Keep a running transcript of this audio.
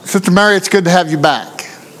Sister Mary, it's good to have you back.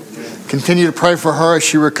 Continue to pray for her as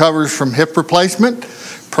she recovers from hip replacement.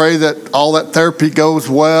 Pray that all that therapy goes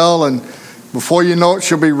well, and before you know it,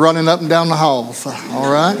 she'll be running up and down the halls.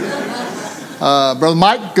 All right? Brother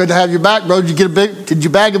Mike, good to have you back. Brother, did you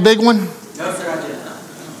bag a big one? No, sir, I did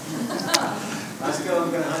not.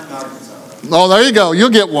 I'm going to hunt in Arkansas. Oh, there you go. You'll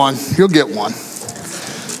get one. You'll get one.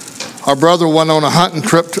 Our brother went on a hunting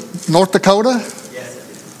trip to North Dakota. Yes, I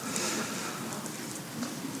did.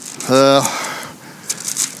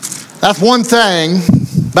 That's one thing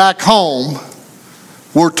back home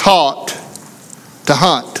we're taught to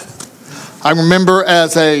hunt. I remember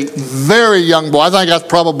as a very young boy, I think I was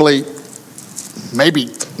probably maybe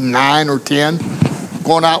 9 or 10,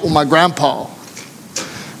 going out with my grandpa.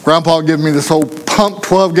 Grandpa gave me this old pump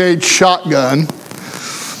 12-gauge shotgun,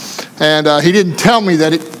 and he didn't tell me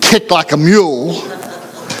that it kicked like a mule.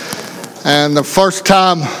 And the first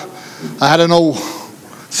time I had an old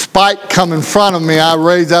spike come in front of me, I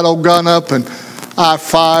raised that old gun up and I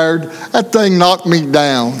fired. That thing knocked me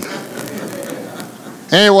down.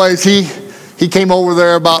 Anyways, he came over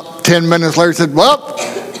there about 10 minutes later and said, "Well,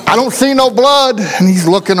 I don't see no blood." And he's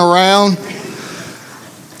looking around.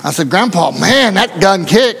 I said, "Grandpa, man, that gun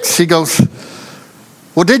kicks." He goes,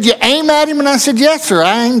 "Well, did you aim at him?" And I said, "Yes, sir,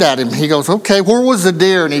 I aimed at him." He goes, "Okay, where was the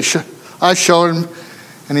deer?" And I showed him.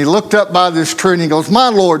 And he looked up by this tree and he goes, "My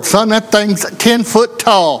Lord, son, that thing's 10 foot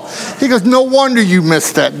tall." He goes, "No wonder you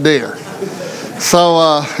missed that deer."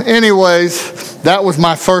 So anyways, that was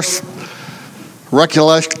my first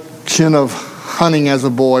recollection of hunting as a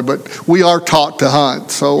boy. But we are taught to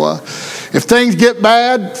hunt. So if things get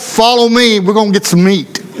bad, follow me. We're going to get some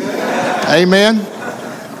meat. Amen.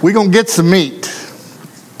 We're going to get some meat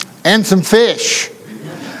and some fish.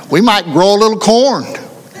 We might grow a little corn,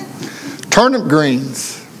 turnip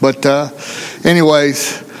greens. But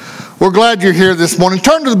anyways, we're glad you're here this morning.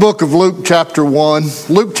 Turn to the book of Luke chapter 1.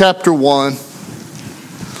 Luke chapter 1.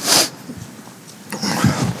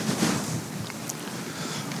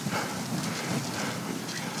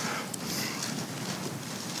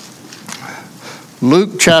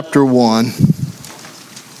 Luke chapter 1.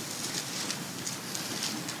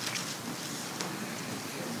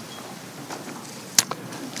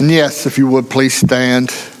 And yes, if you would, please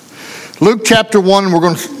stand. Luke chapter 1, we're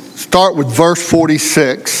going to start with verse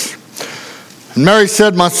 46. And Mary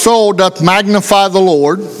said, "My soul doth magnify the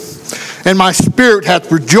Lord, and my spirit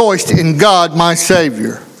hath rejoiced in God my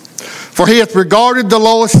Savior. For he hath regarded the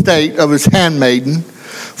low estate of his handmaiden.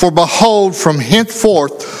 For behold, from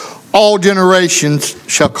henceforth all generations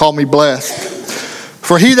shall call me blessed.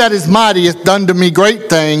 For he that is mighty hath done to me great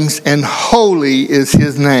things, and holy is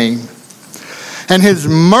his name. And his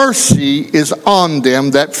mercy is on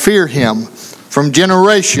them that fear him from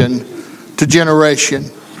generation to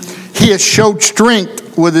generation. He has showed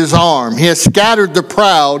strength with his arm. He has scattered the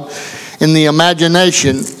proud in the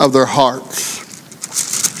imagination of their hearts.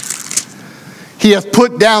 He hath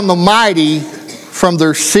put down the mighty from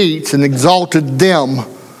their seats and exalted them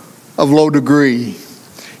of low degree.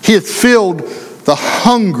 He hath filled the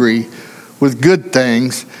hungry with good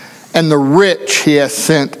things, and the rich he hath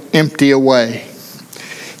sent empty away.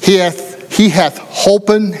 He hath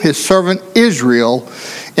holpen his servant Israel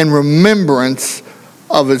in remembrance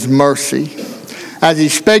of his mercy, as he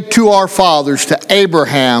spake to our fathers, to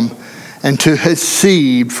Abraham, and to his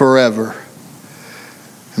seed forever.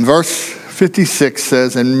 And verse 56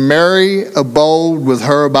 says, "And Mary abode with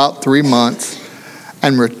her about 3 months,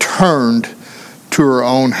 and returned to her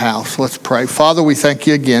own house." Let's pray. Father, we thank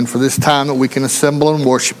you again for this time that we can assemble and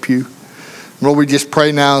worship you. Lord, we just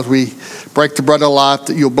pray now as we break the bread of life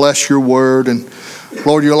that you'll bless your word. And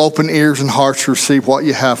Lord, you'll open ears and hearts to receive what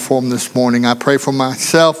you have for them this morning. I pray for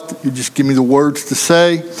myself that you just give me the words to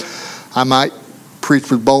say. I might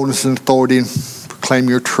preach with boldness and authority and proclaim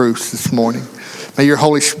your truths this morning. May your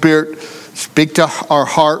Holy Spirit speak to our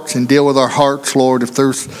hearts and deal with our hearts, Lord. If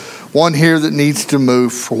there's one here that needs to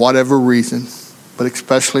move for whatever reason, but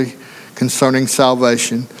especially concerning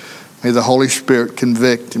salvation, may the Holy Spirit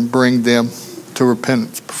convict and bring them to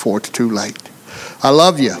repentance before it's too late. I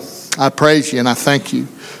love you. I praise you, and I thank you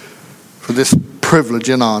for this privilege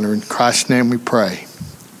and honor. In Christ's name we pray.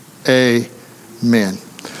 Amen.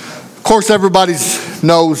 Of course, everybody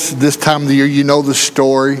knows this time of the year, you know the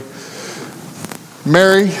story.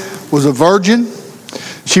 Mary was a virgin.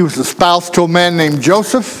 She was the spouse to a man named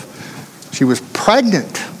Joseph. She was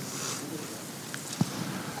pregnant.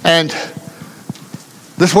 And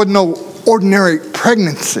this wasn't no ordinary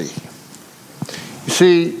pregnancy. You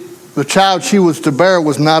see, the child she was to bear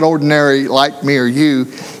was not ordinary like me or you.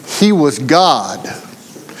 He was God.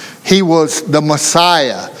 He was the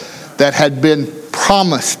Messiah that had been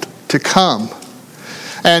promised to come.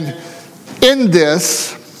 And in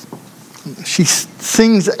this, she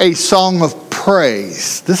sings a song of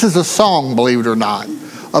praise. This is a song, believe it or not,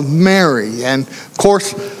 of Mary. And of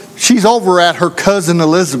course, she's over at her cousin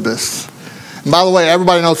Elizabeth. And by the way,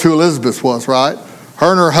 everybody knows who Elizabeth was, right?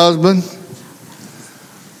 Her and her husband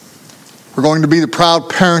were going to be the proud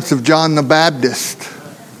parents of John the Baptist.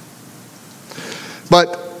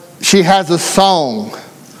 But she has a song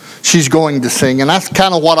she's going to sing, and that's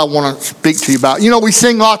kind of what I want to speak to you about. You know, we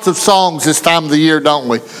sing lots of songs this time of the year, don't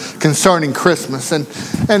we, concerning Christmas, and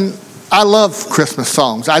I love Christmas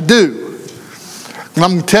songs. I do. And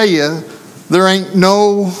I'm going to tell you, there ain't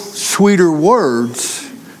no sweeter words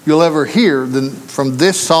you'll ever hear than from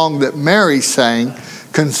this song that Mary sang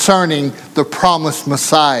concerning the promised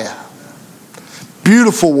Messiah.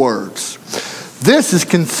 Beautiful words. This is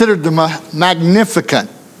considered the Magnificat.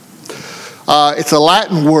 It's a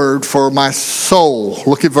Latin word for my soul.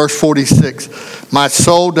 Look at verse 46. My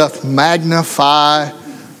soul doth magnify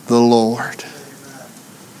the Lord.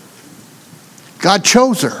 God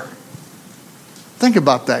chose her. Think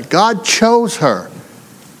about that. God chose her.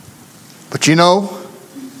 But you know,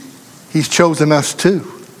 He's chosen us too.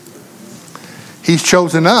 He's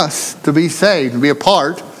chosen us to be saved, to be a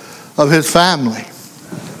part of His family.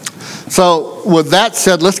 So with that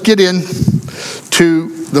said, let's get into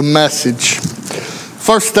the message.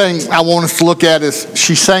 First thing I want us to look at is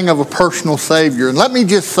she sang of a personal Savior. And let me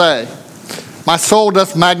just say, my soul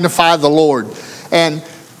doth magnify the Lord. And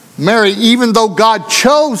Mary, even though God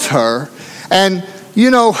chose her, and you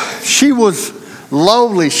know, she was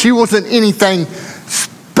lowly, she wasn't anything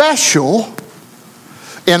special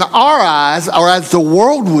in our eyes, or as the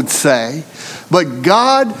world would say, but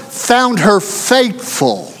God found her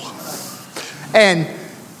faithful. And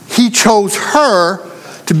He chose her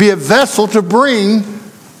to be a vessel to bring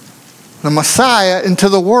the Messiah into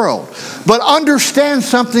the world. But understand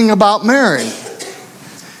something about Mary.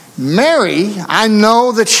 Mary, I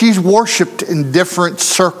know that she's worshiped in different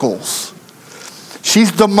circles.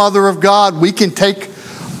 She's the mother of God. We can take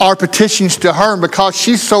our petitions to her, and because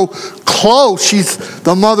she's so close, she's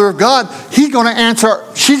the mother of God, she's going to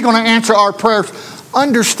answer our prayers.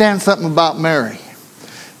 Understand something about Mary.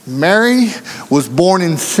 Mary was born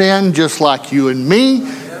in sin just like you and me.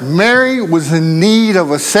 Mary was in need of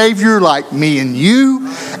a Savior like me and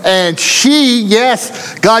you. And she,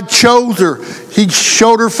 yes, God chose her. He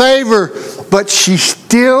showed her favor. But she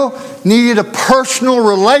still needed a personal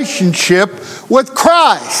relationship with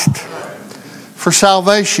Christ for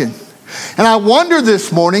salvation. And I wonder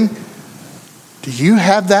this morning, do you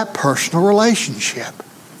have that personal relationship?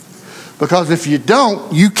 Because if you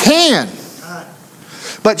don't, you can.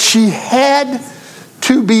 But she had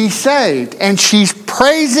to be saved. And she's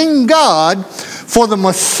praising God for the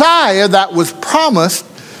Messiah that was promised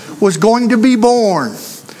was going to be born.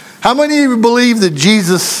 How many of you believe that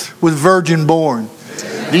Jesus was virgin born?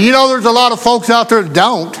 Do you know there's a lot of folks out there that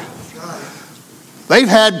don't? They've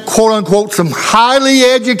had, quote unquote, some highly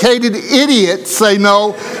educated idiots say,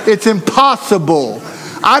 no, it's impossible.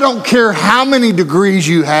 I don't care how many degrees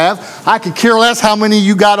you have. I could care less how many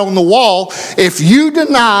you got on the wall. If you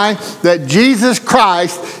deny that Jesus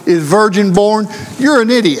Christ is virgin born, you're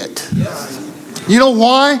an idiot. You know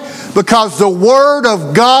why? Because the Word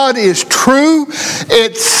of God is true.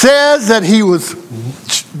 It says that He was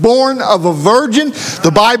born of a virgin.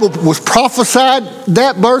 The Bible was prophesied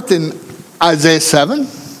that birth in Isaiah 7.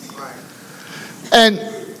 And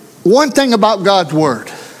one thing about God's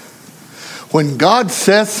Word, when God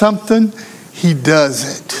says something, He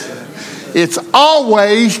does it. It's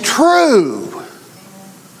always true.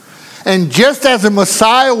 And just as the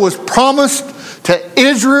Messiah was promised to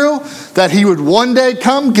Israel that He would one day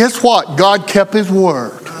come, guess what? God kept His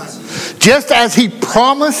word. Just as He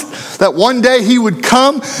promised that one day He would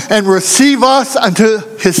come and receive us unto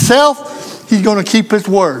Himself, He's going to keep His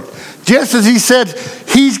word. Just as He said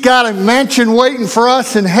He's got a mansion waiting for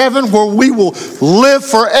us in heaven where we will live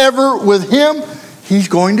forever with Him, He's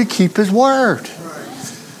going to keep His word.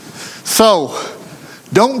 So,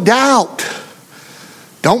 don't doubt.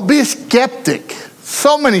 Don't be a skeptic.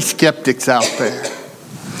 So many skeptics out there.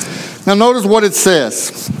 Now notice what it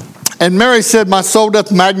says. And Mary said, my soul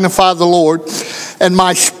doth magnify the Lord, and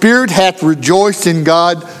my spirit hath rejoiced in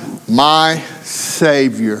God, my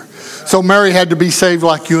Savior. So Mary had to be saved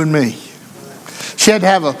like you and me. She had to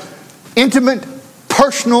have an intimate,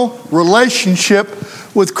 personal relationship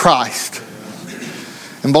with Christ.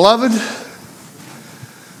 And beloved,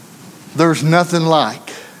 there's nothing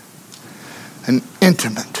like an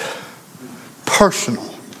intimate,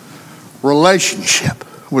 personal relationship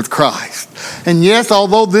with Christ. And yes,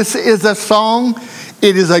 although this is a song,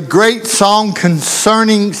 it is a great song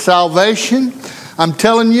concerning salvation. I'm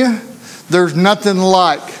telling you, there's nothing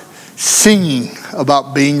like singing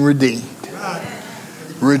about being redeemed.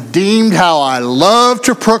 Redeemed, how I love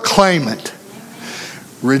to proclaim it.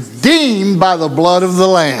 Redeemed by the blood of the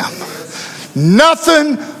Lamb.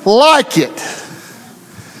 Nothing like it.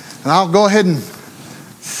 And I'll go ahead and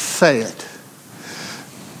say it.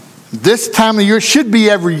 This time of year should be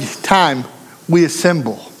every time we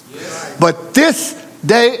assemble. But this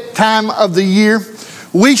time of the year,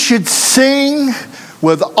 we should sing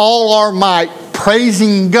with all our might,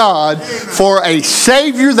 praising God for a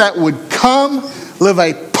Savior that would come, live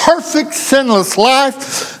a perfect, sinless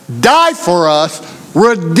life, die for us,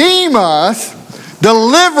 redeem us,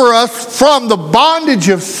 deliver us from the bondage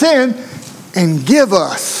of sin, and give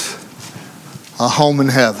us a home in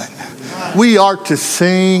heaven. We are to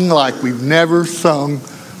sing like we've never sung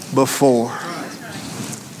before.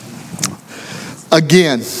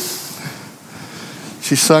 Again,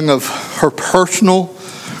 she sung of her personal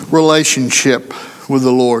relationship with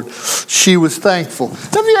the Lord. She was thankful.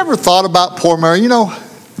 Have you ever thought about poor Mary?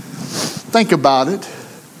 Think about it.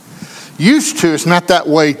 Used to, it's not that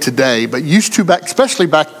way today, but used to, especially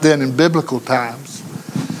back then in biblical times,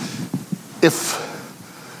 if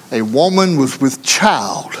a woman was with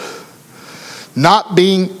child, not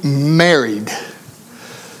being married,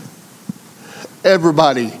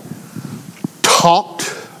 everybody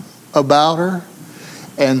talked about her,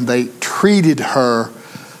 and they treated her,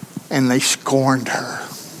 and they scorned her.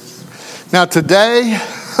 Now today,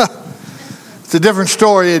 it's a different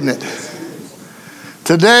story, isn't it?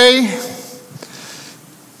 Today,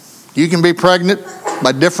 you can be pregnant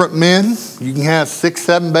by different men. You can have 6,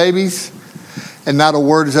 7 babies, and not a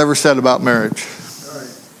word is ever said about marriage.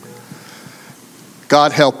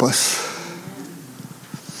 God help us.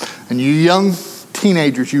 And you young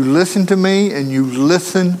teenagers, you listen to me and you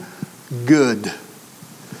listen good.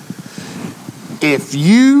 If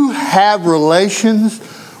you have relations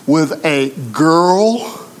with a girl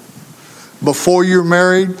before you're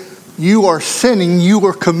married, you are sinning, you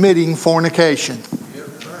are committing fornication.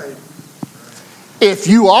 If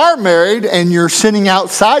you are married and you're sinning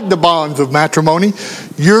outside the bonds of matrimony,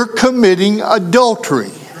 you're committing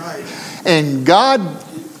adultery. And God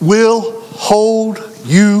will hold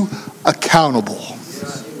you accountable.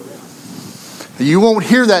 You won't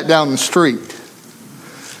hear that down the street,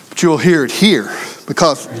 but you'll hear it here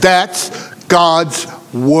because that's God's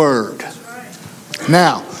word.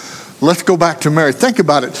 Now, let's go back to Mary. Think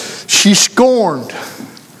about it. She scorned.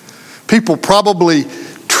 People probably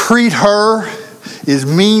treat her as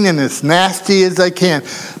mean and as nasty as they can.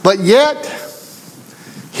 But yet,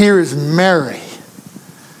 here is Mary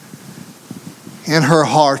in her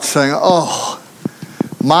heart saying, "Oh,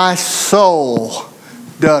 my soul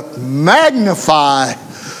doth magnify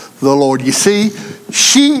the Lord." You see,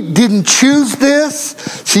 she didn't choose this.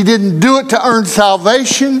 She didn't do it to earn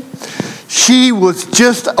salvation. She was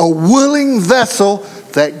just a willing vessel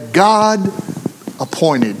that God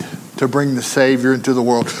appointed to bring the Savior into the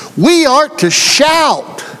world. We are to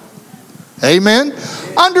shout. Amen.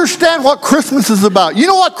 Understand what Christmas is about. You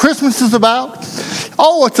know what Christmas is about?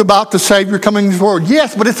 Oh, it's about the Savior coming into the world.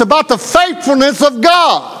 Yes, but it's about the faithfulness of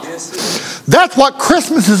God. That's what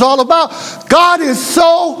Christmas is all about. God is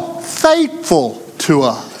so faithful to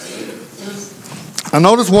us. Now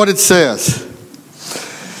notice what it says.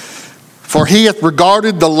 For he hath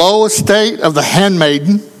regarded the low estate of the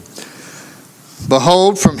handmaiden.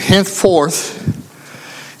 Behold, from henceforth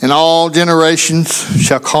in all generations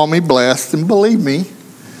shall call me blessed. And believe me,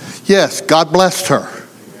 yes, God blessed her.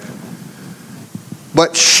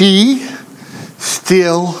 But she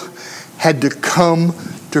still had to come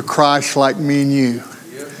to Christ like me and you.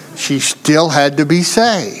 She still had to be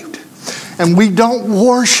saved. And we don't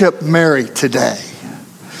worship Mary today.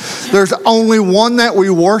 There's only one that we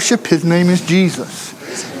worship. His name is Jesus.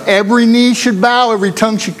 Every knee should bow, every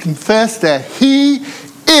tongue should confess that He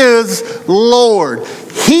is Lord.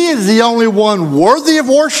 He is the only one worthy of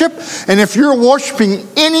worship. And if you're worshiping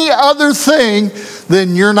any other thing,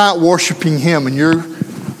 then you're not worshiping Him. And you're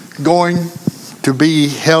going to be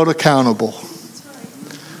held accountable.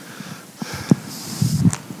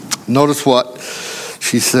 Notice what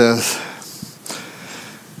she says.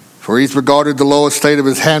 For he's regarded the low estate of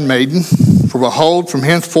his handmaiden. For behold, from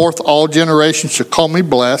henceforth all generations shall call me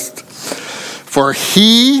blessed. For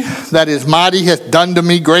he that is mighty hath done to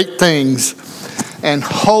me great things, and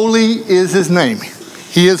holy is his name.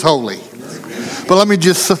 He is holy. But let me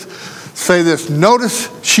just say this. Notice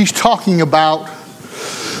she's talking about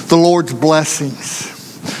the Lord's blessings.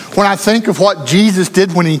 When I think of what Jesus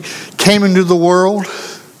did when he came into the world,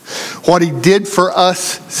 what he did for us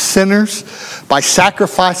sinners by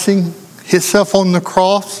sacrificing himself on the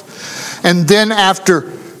cross, and then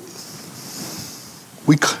after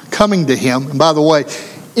we coming to him, and by the way,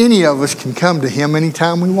 any of us can come to him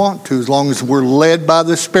anytime we want to, as long as we're led by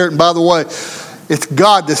the Spirit. And by the way, it's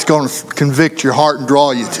God that's going to convict your heart and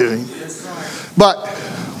draw you to him. But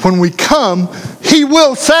when we come, he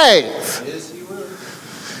will save.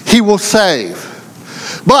 He will save.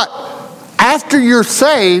 But after you're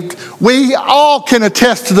saved, we all can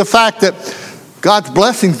attest to the fact that God's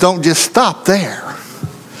blessings don't just stop there.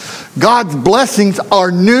 God's blessings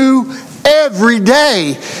are new every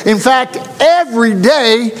day. In fact, every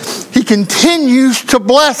day he continues to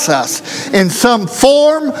bless us in some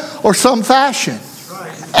form or some fashion.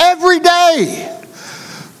 Every day.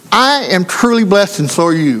 I am truly blessed, and so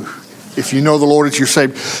are you, if you know the Lord as your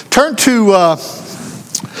Savior. Turn to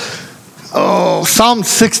Psalm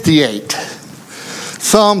 68.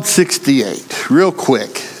 Psalm 68, real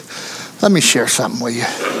quick. Let me share something with you.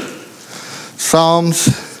 Psalms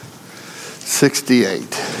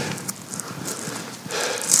 68.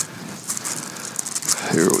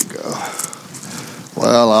 Here we go.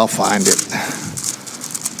 Well, I'll find it.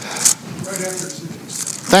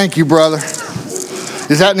 Thank you, brother.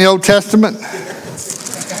 Is that in the Old Testament?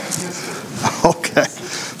 Okay.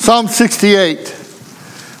 Psalm 68.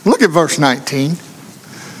 Look at verse 19.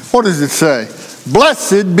 What does it say?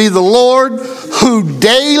 Blessed be the Lord who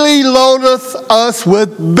daily loadeth us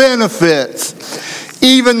with benefits,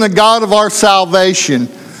 even the God of our salvation.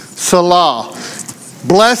 Salah.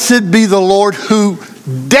 Blessed be the Lord who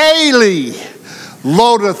daily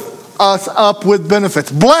loadeth us up with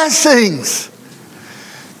benefits. Blessings.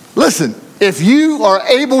 Listen, if you are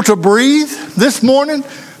able to breathe this morning,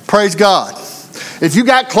 praise God. If you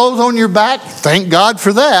got clothes on your back, thank God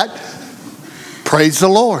for that. Praise the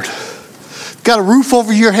Lord. Got a roof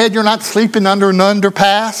over your head, you're not sleeping under an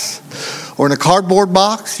underpass or in a cardboard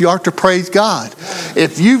box, you are to praise God.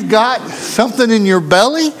 If you've got something in your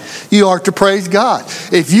belly, you are to praise God.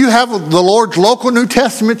 If you have the Lord's local New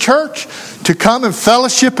Testament church to come and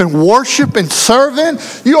fellowship and worship and serve in,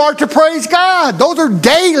 you are to praise God. Those are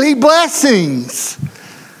daily blessings.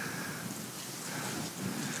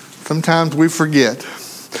 Sometimes we forget.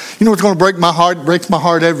 You know what's going to break my heart? It breaks my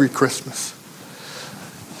heart every Christmas.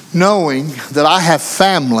 Knowing that I have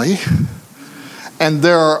family and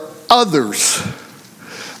there are others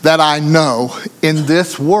that I know in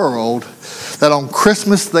this world that on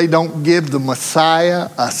Christmas they don't give the Messiah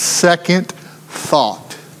a second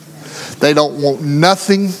thought. They don't want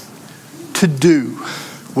nothing to do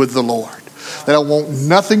with the Lord. They don't want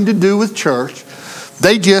nothing to do with church.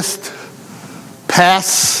 They just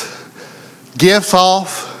pass gifts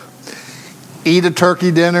off, eat a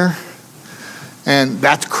turkey dinner, and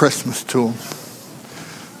that's Christmas to them.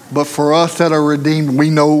 But for us that are redeemed, we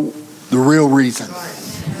know the real reason.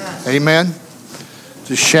 Amen?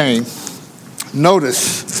 It's a shame.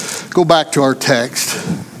 Notice, go back to our text.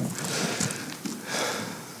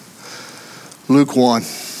 Luke 1.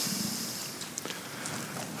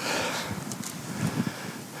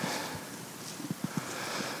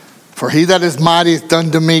 For he that is mighty hath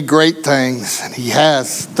done to me great things. And he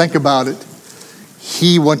has. Think about it.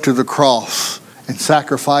 He went to the cross and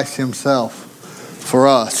sacrificed himself for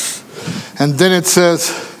us. And then it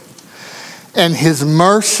says, and his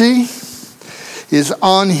mercy is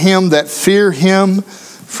on him that fear him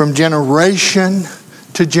from generation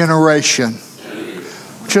to generation.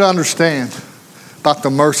 I want you to understand about the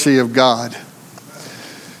mercy of God.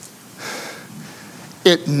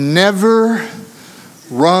 It never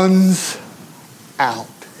runs out.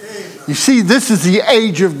 You see, this is the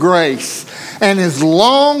age of grace. And as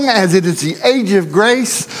long as it is the age of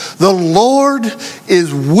grace, the Lord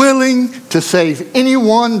is willing to save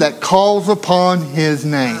anyone that calls upon his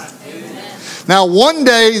name. Amen. Now, one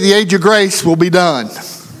day the age of grace will be done.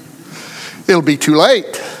 It'll be too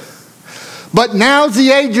late. But now's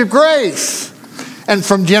the age of grace. And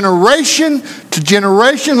from generation to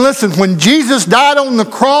generation, listen, when Jesus died on the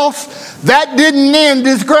cross, that didn't end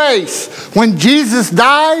his grace. When Jesus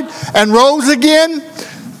died and rose again,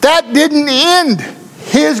 that didn't end.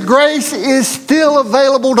 His grace is still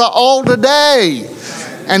available to all today.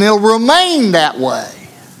 And it'll remain that way.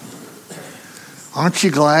 Aren't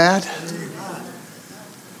you glad?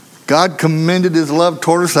 God commended his love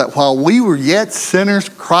toward us that while we were yet sinners,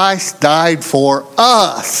 Christ died for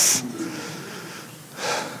us.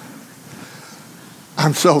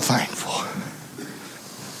 I'm so thankful.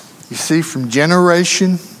 You see, from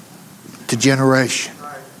generation to generation,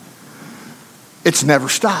 it's never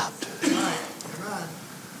stopped.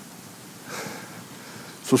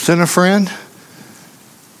 So sinner friend,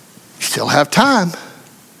 you still have time,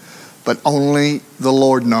 but only the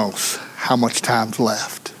Lord knows how much time's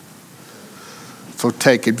left. So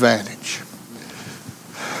take advantage.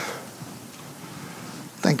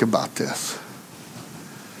 Think about this.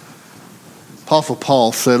 Apostle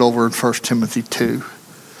Paul said over in 1 Timothy 2,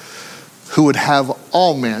 who would have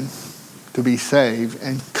all men to be saved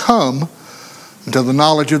and come into the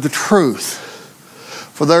knowledge of the truth.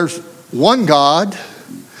 For there's one God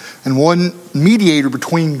and one mediator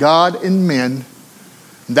between God and men,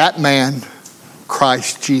 that man,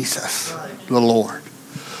 Christ Jesus, the Lord,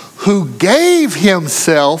 who gave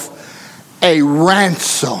himself a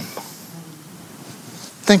ransom.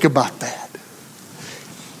 Think about that.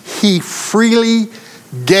 He freely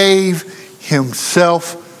gave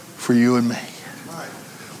himself for you and me.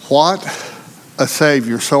 What a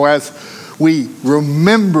Savior. So as we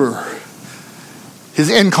remember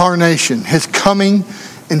his incarnation, his coming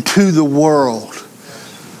into the world,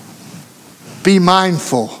 be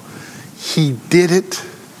mindful, he did it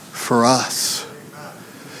for us.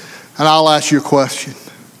 And I'll ask you a question.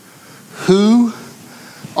 Who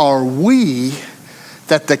are we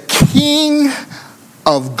that the King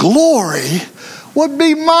of glory would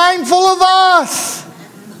be mindful of us?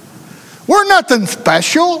 We're nothing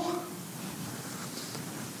special.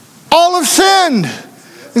 All have sinned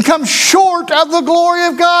and come short of the glory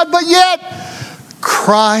of God, but yet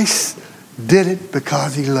Christ did it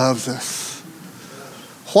because he loves us.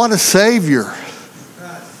 What a Savior.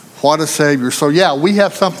 What a Savior. So yeah, we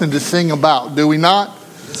have something to sing about, do we not?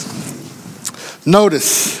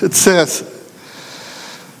 Notice, it says,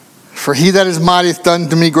 for he that is mighty hath done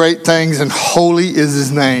to me great things, and holy is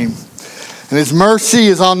his name. And his mercy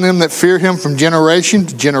is on them that fear him from generation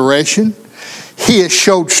to generation. He has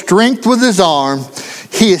showed strength with his arm.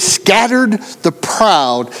 He has scattered the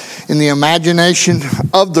proud in the imagination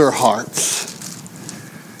of their hearts.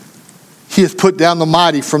 He has put down the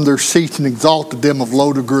mighty from their seats and exalted them of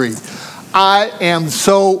low degree. I am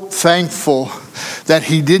so thankful that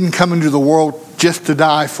he didn't come into the world just to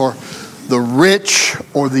die for the rich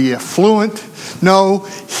or the affluent. No,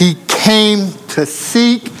 he came to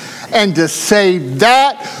seek and to save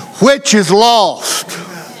that which is lost.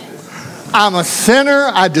 I'm a sinner.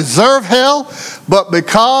 I deserve hell. But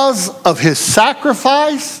because of his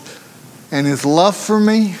sacrifice and his love for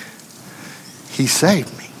me, he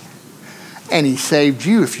saved me. And he saved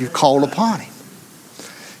you if you called upon him.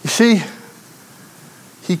 You see,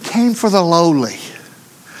 he came for the lowly.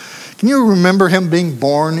 Can you remember him being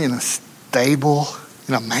born in a stable,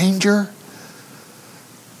 in a manger?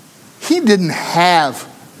 He didn't have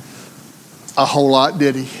a whole lot,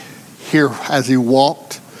 did he? Here as he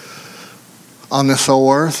walked on this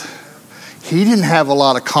old earth. He didn't have a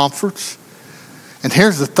lot of comforts. And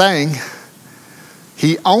here's the thing.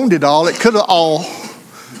 He owned it all. It could have all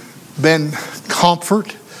been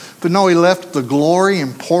comfort. But no, he left the glory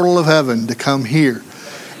and portal of heaven to come here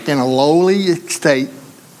in a lowly estate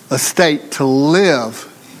to live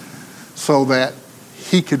so that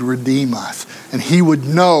he could redeem us. And he would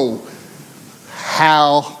know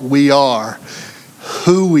how we are,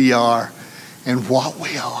 who we are, and what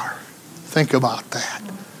we are. Think about that.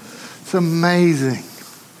 It's amazing.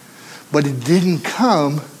 But it didn't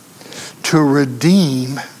come to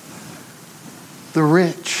redeem the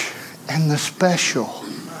rich and the special.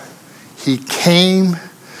 He came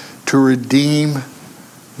to redeem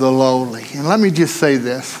the lowly. And let me just say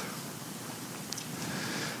this.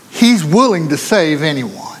 He's willing to save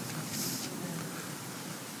anyone.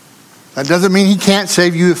 That doesn't mean he can't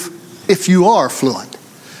save you if you are affluent.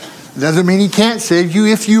 It doesn't mean he can't save you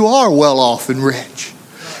if you are well off and rich.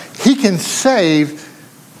 He can save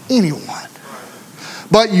anyone.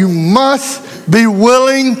 But you must be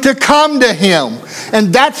willing to come to him.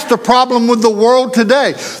 And that's the problem with the world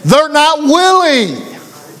today. They're not willing.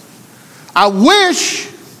 I wish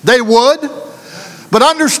they would. But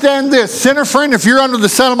understand this, sinner friend, if you're under the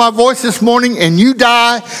sound of my voice this morning and you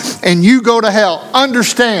die and you go to hell,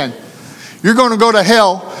 understand, you're going to go to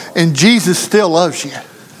hell and Jesus still loves you.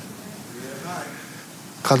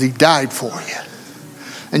 Because he died for you.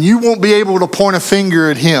 And you won't be able to point a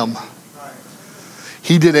finger at him.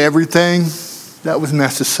 He did everything that was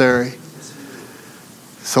necessary.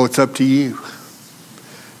 So it's up to you.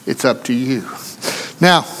 It's up to you.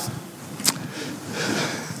 Now,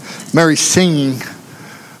 Mary's singing,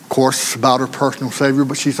 of course, about her personal Savior,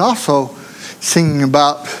 but she's also singing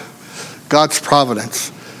about God's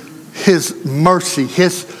providence, his mercy,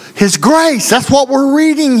 his grace. That's what we're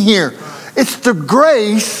reading here. It's the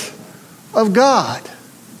grace of God.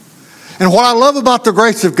 And what I love about the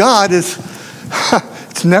grace of God is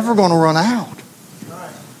it's never going to run out.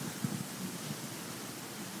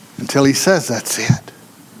 until he says that's it.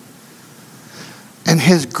 And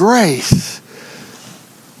his grace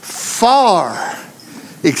far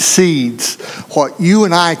exceeds what you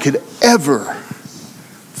and I could ever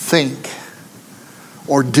think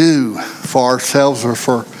or do for ourselves or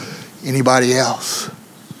for anybody else.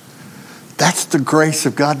 That's the grace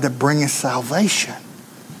of God that brings salvation.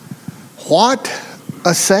 What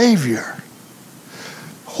a Savior.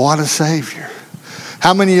 What a Savior.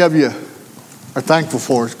 How many of you are thankful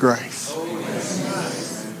for His grace?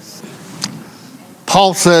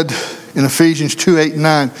 Paul said in Ephesians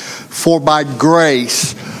 2:8-9, for by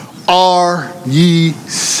grace are ye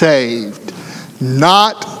saved,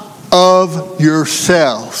 not of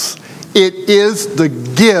yourselves. It is the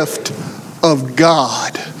gift of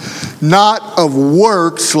God, not of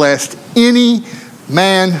works, lest any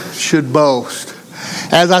man should boast.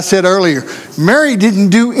 As I said earlier, Mary didn't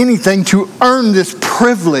do anything to earn this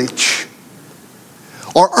privilege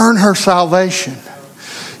or earn her salvation.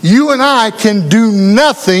 You and I can do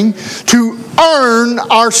nothing to earn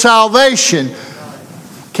our salvation.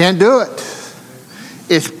 Can't do it.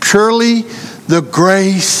 It's purely the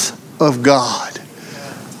grace of God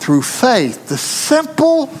through faith, the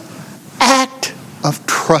simple act of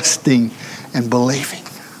trusting and believing.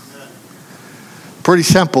 Pretty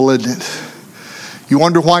simple, isn't it? You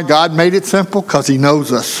wonder why God made it simple? Because He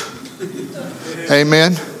knows us.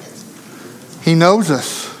 Amen. He knows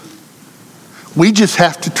us. We just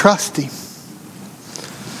have to trust Him.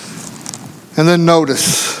 And then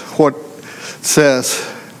notice what it says.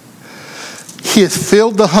 He has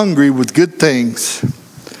filled the hungry with good things,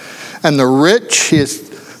 and the rich He has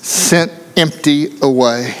sent empty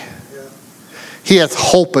away. He hath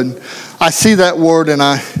holpen. I see that word and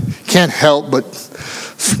I can't help but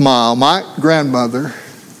smile. My grandmother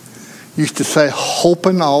used to say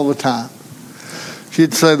holpen all the time.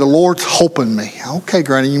 She'd say, the Lord's hoping me. Okay,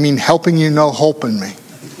 Granny, you mean helping you know hoping me?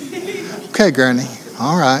 Okay, Granny,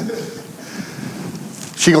 all right.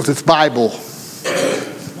 She goes, it's Bible.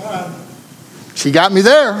 She got me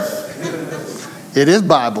there. It is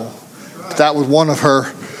Bible. But that was one of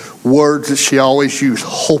her words that she always used,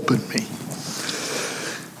 hoping me.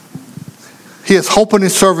 He has holpen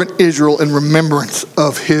His servant Israel in remembrance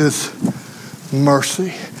of His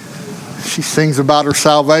mercy. She sings about her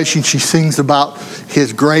salvation. She sings about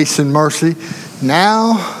His grace and mercy.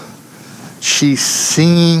 Now she's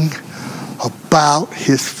singing about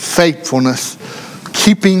His faithfulness,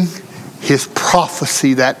 keeping His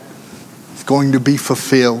prophecy that is going to be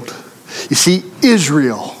fulfilled. You see,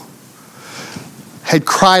 Israel had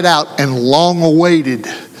cried out and long awaited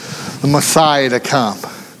the Messiah to come.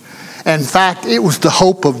 In fact, it was the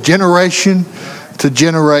hope of generation to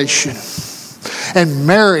generation. And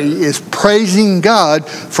Mary is praising God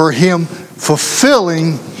for Him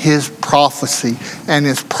fulfilling His prophecy and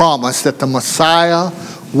His promise that the Messiah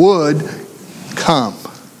would come.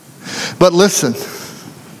 But listen,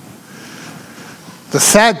 the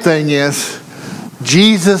sad thing is,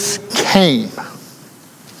 Jesus came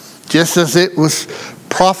just as it was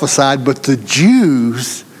prophesied, but the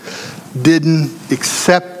Jews didn't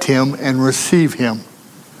accept Him and receive Him.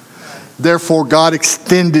 Therefore, God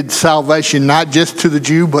extended salvation not just to the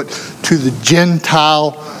Jew, but to the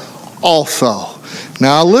Gentile also.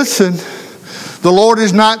 Now listen, the Lord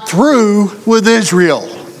is not through with Israel.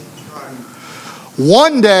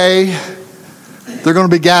 One day, they're going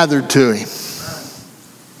to be gathered to Him.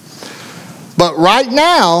 But right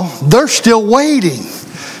now, they're still waiting.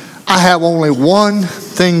 I have only one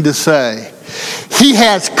thing to say. He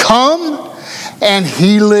has come and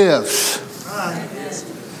He lives.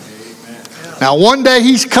 Now one day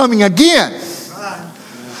He's coming again.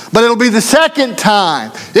 But it'll be the second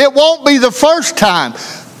time. It won't be the first time.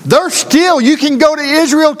 There's still, you can go to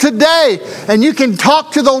Israel today and you can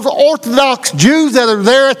talk to those Orthodox Jews that are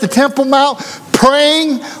there at the Temple Mount,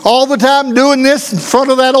 praying all the time, doing this in front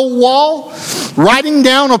of that old wall, writing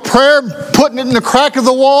down a prayer, putting it in the crack of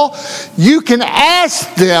the wall. You can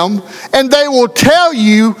ask them and they will tell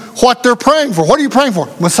you what they're praying for. What are you praying for?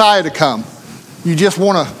 Messiah to come. You just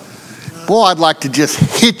want to, boy, I'd like to just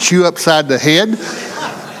hit you upside the head.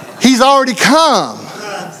 He's already come.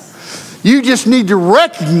 You just need to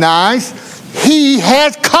recognize He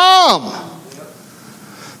has come.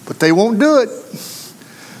 But they won't do it.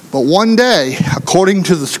 But one day, according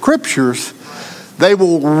to the Scriptures, they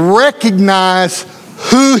will recognize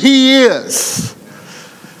who He is.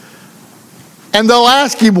 And they'll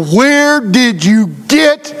ask Him, where did you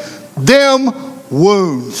get them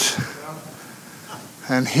wounds?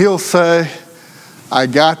 And He'll say, I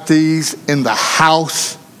got these in the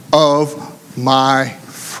house of my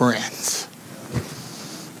friends.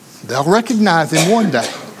 They'll recognize Him one day.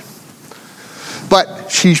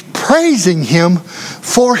 she's praising him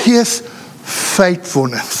for his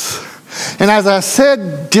faithfulness. And as I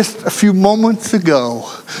said just a few moments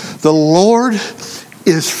ago, the Lord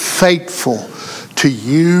is faithful to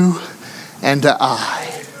you and to I.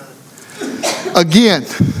 Again,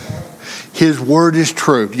 his word is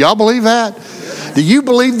true. Do y'all believe that? Do you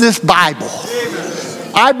believe this Bible?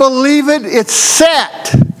 I believe it. It's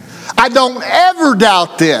set. I don't ever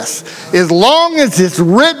doubt this. As long as it's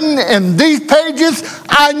written in these pages,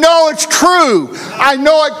 I know it's true. I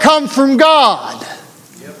know it comes from God.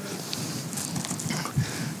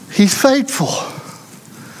 He's faithful.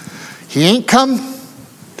 He ain't come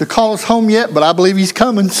to call us home yet, but I believe he's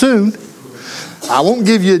coming soon. I won't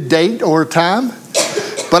give you a date or a time,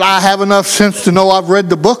 but I have enough sense to know I've read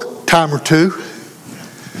the book a time or two.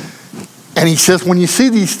 And he says, when you see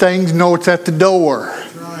these things, know it's at the door.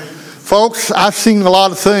 Right. Folks, I've seen a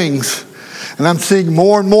lot of things, and I'm seeing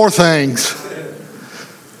more and more things.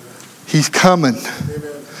 He's coming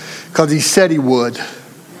because he said he would.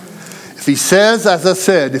 If he says, as I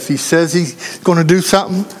said, if he says he's going to do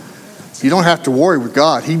something, you don't have to worry with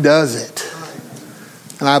God. He does it.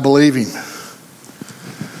 And I believe him.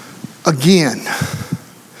 Again,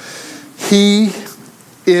 he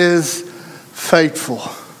is faithful.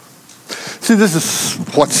 See, this is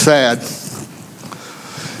what's sad.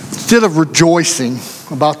 Instead of rejoicing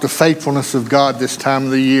about the faithfulness of God this time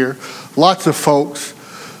of the year, lots of folks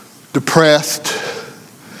depressed,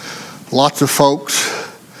 lots of folks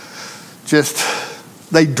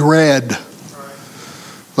they dread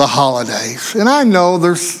the holidays. And I know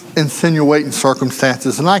there's insinuating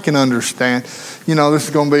circumstances, and I can understand. You know, this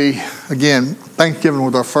is going to be, again, Thanksgiving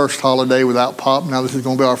was our first holiday without Pop. Now this is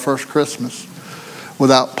going to be our first Christmas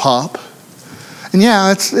without Pop. And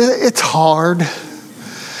yeah, it's hard.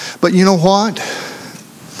 But you know what?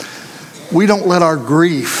 We don't let our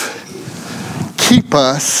grief keep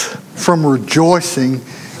us from rejoicing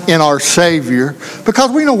in our Savior, because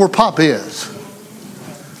we know where Pop is.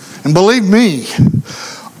 And believe me,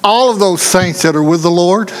 all of those saints that are with the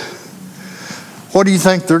Lord, what do you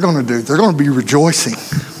think they're going to do? They're going to be rejoicing.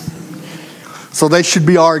 So they should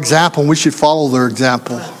be our example, and we should follow their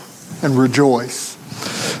example and rejoice.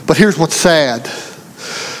 But here's what's sad.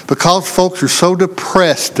 Because folks are so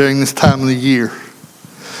depressed during this time of the year,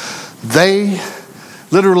 they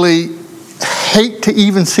literally hate to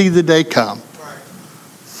even see the day come.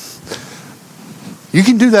 You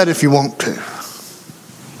can do that if you want to.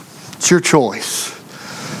 It's your choice.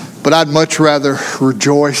 But I'd much rather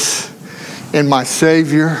rejoice in my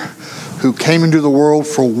Savior, who came into the world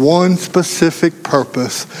for one specific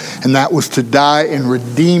purpose, and that was to die and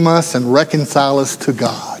redeem us and reconcile us to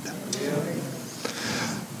God.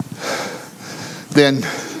 Than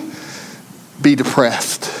be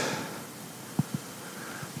depressed,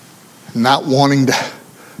 not wanting to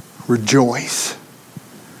rejoice.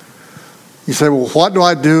 You say, well, what do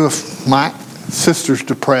I do if my sister's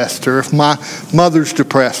depressed or if my mother's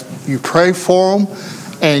depressed? You pray for them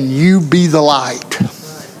and you be the light.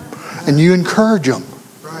 And you encourage them.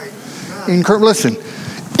 Listen,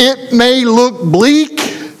 it may look bleak,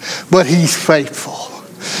 but he's faithful.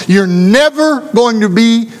 You're never going to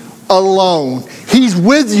be alone. He's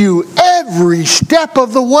with you every step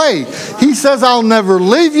of the way. He says, I'll never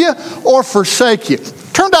leave you or forsake you.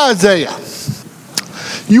 Turn to Isaiah.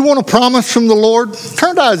 You want a promise from the Lord?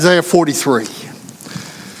 Turn to Isaiah 43.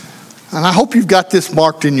 And I hope you've got this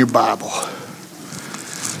marked in your Bible.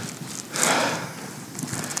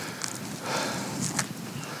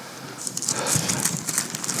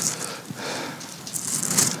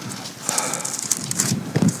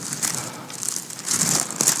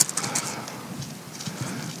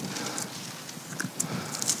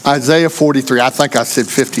 Isaiah 43. I think I said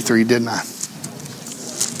 53, didn't I?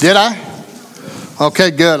 Did I? Okay,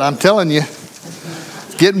 good. I'm telling you.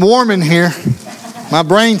 Getting warm in here. My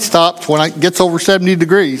brain stops when it gets over 70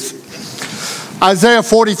 degrees. Isaiah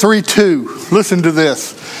 43:2. Listen to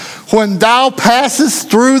this. When thou passest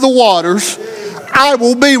through the waters, I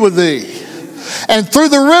will be with thee. And through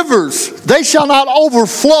the rivers, they shall not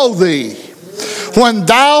overflow thee. When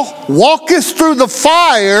thou walkest through the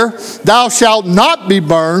fire, thou shalt not be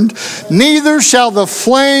burned, neither shall the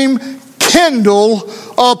flame kindle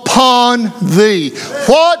upon thee.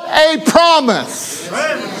 What a promise.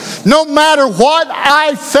 No matter what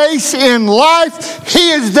I face in life,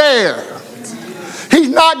 he is there. He's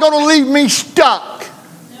not going to leave me stuck.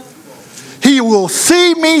 He will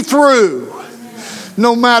see me through,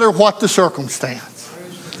 no matter what the circumstance.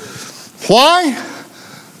 Why?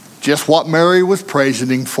 Just what Mary was praising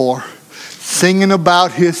him for, singing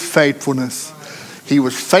about his faithfulness. He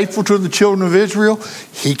was faithful to the children of Israel.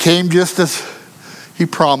 He came just as, He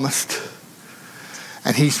promised.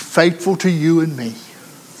 And He's faithful to you and me.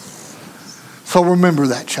 So remember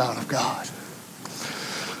that, child of God.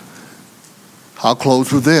 I'll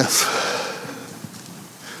close with this.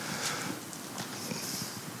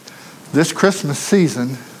 This Christmas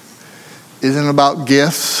season isn't about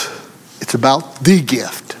gifts. It's about the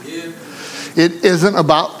gift. It isn't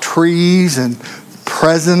about trees and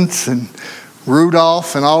presents and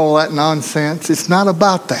Rudolph and all of that nonsense. It's not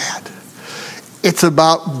about that. It's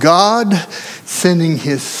about God sending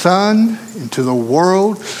His Son into the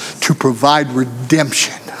world to provide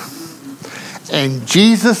redemption. And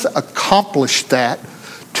Jesus accomplished that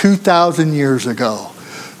 2,000 years ago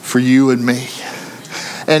for you and me.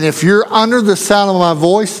 And if you're under the sound of my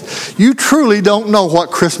voice, you truly don't know what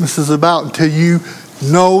Christmas is about until you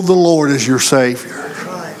know the Lord as your Savior.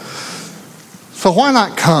 So why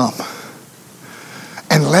not come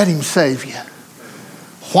and let Him save you?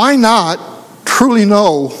 Why not truly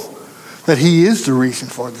know that He is the reason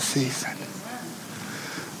for the season?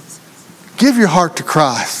 Give your heart to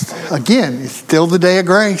Christ. Again, it's still the day of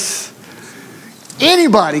grace.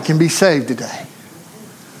 Anybody can be saved today.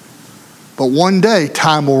 But one day,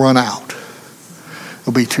 time will run out.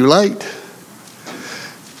 It'll be too late.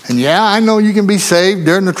 And yeah, I know you can be saved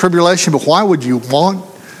during the tribulation, but why would you want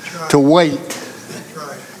to wait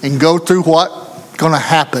and go through what's going to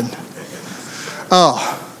happen?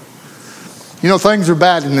 Oh, you know, things are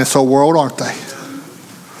bad in this old world, aren't they?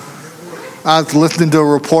 I was listening to a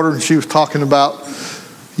reporter, and she was talking about,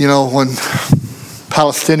 you know, when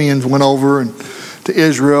Palestinians went over to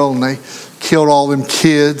Israel and they killed all them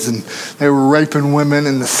kids and they were raping women,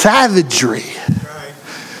 and the savagery,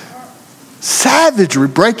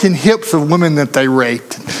 breaking hips of women that they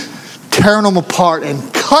raped, tearing them apart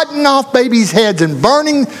and cutting off babies' heads and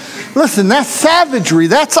burning. Listen, that's savagery.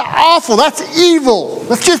 That's awful. That's evil.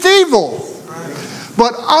 That's just evil.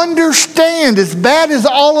 But understand, as bad as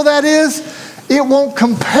all of that is, it won't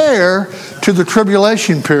compare to the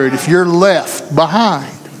tribulation period if you're left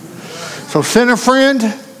behind. So, sinner friend,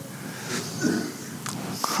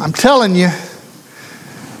 I'm telling you,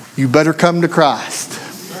 you better come to Christ.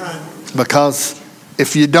 Because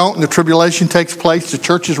if you don't and the tribulation takes place, the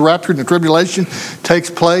church is raptured and the tribulation takes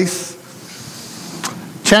place,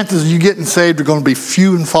 chances of you getting saved are going to be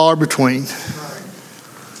few and far between.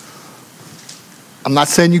 I'm not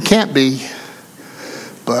saying you can't be,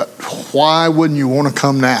 but why wouldn't you want to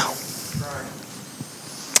come now?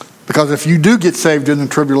 Because if you do get saved in the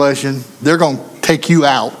tribulation, they're going to take you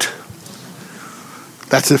out.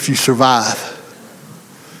 That's if you survive.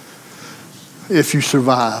 If you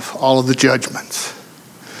survive all of the judgments.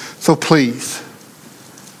 So please,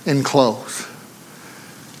 in close,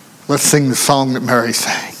 let's sing the song that Mary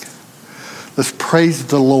sang. Let's praise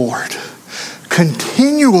the Lord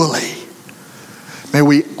continually. May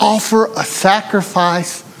we offer a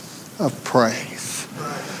sacrifice of praise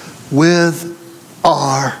with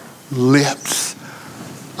our lips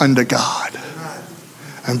unto God.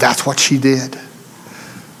 And that's what she did.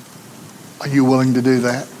 Are you willing to do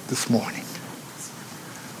that this morning?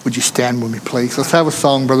 Would you stand with me, please? Let's have a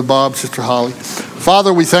song, Brother Bob, Sister Holly.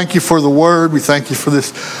 Father, we thank you for the word. We thank you for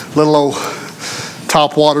this little old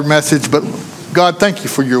topwater message. But God, thank you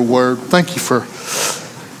for your word. Thank you for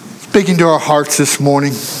speaking to our hearts this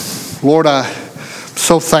morning. Lord, I'm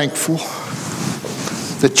so thankful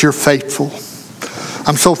that you're faithful.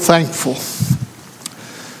 I'm so thankful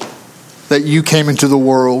that you came into the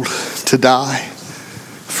world to die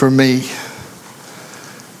for me.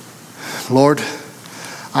 Lord,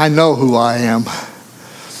 I know who I am.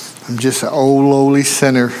 I'm just an old lowly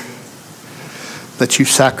sinner that you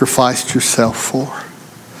sacrificed yourself for.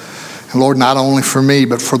 And Lord, not only for me,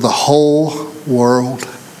 but for the whole world.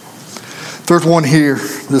 There's one here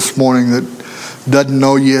this morning that doesn't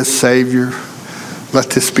know you as Savior. Let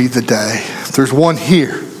this be the day. If there's one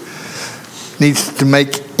here needs to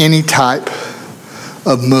make any type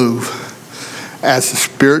of move as the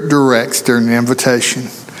Spirit directs during the invitation,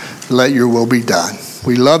 let your will be done.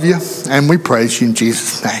 We love you and we praise you in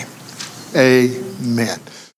Jesus' name. Amen.